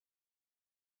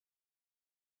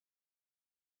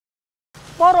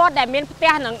ពលរដ្ឋដែលមានផ្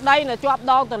ទះនឹងដីនៅជាប់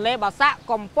ដងទន្លេបាសាក់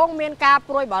កំពុងមានការ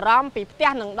ព្រួយបារម្ភពីផ្ទះ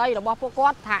នឹងដីរបស់ពួកគា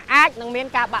ត់ថាអាចនឹងមាន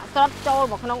ការបាក់ស្រុតចូល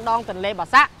មកក្នុងដងទន្លេបា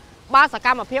សាក់បើសក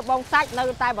ម្មភាពបងខ្សាច់នៅ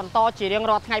តែបន្តជារៀង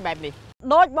រាល់ថ្ងៃបែបនេះ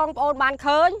ដោយបងប្អូនបាន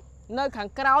ឃើញនៅខាង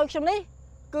ក្រោយខ្ញុំនេះ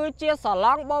គឺជាសឡ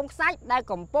ងបងខ្សាច់ដែល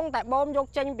កំពុងតែបូមយក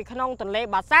ចេញពីក្នុងទន្លេ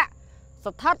បាសាក់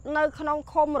ស្ថិតនៅក្នុង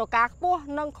ឃុំរកាខ្ពស់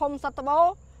និងឃុំសត្វត្បូរ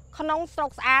ក្នុងស្រុក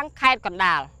ស្អាងខេត្តកណ្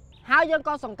ដាលហើយយើង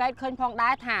ក៏សង្កេតឃើញផង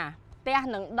ដែរថាផ្ទះ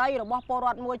នឹងដីរបស់ពលរ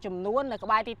ដ្ឋមួយចំនួននៅក្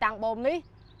បែរទីតាំងបូមនេះ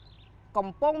កំ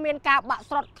ពុងមានការបាក់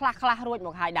ស្រុតខ្លះរួចម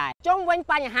កហើយដែរជុំវិញ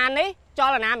បញ្ហានេះច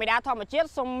លនាមេដាធម្មជាតិ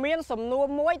សូមមានសំណួរ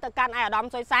មួយទៅកាន់ឯកឧត្តម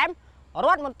សុយសែមរ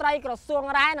ដ្ឋមន្ត្រីក្រសួង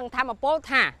រ៉ែនិងធម្មពល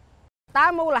ថាតើ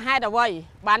មូលហេតុអ្វី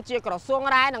បានជាក្រសួង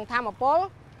រ៉ែនិងធម្មពល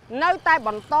នៅតែប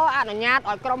ន្តអនុញ្ញាត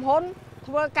ឲ្យក្រុមហ៊ុន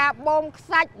ធ្វើការបូមខ្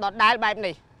សាច់ដដែលបែប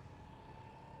នេះ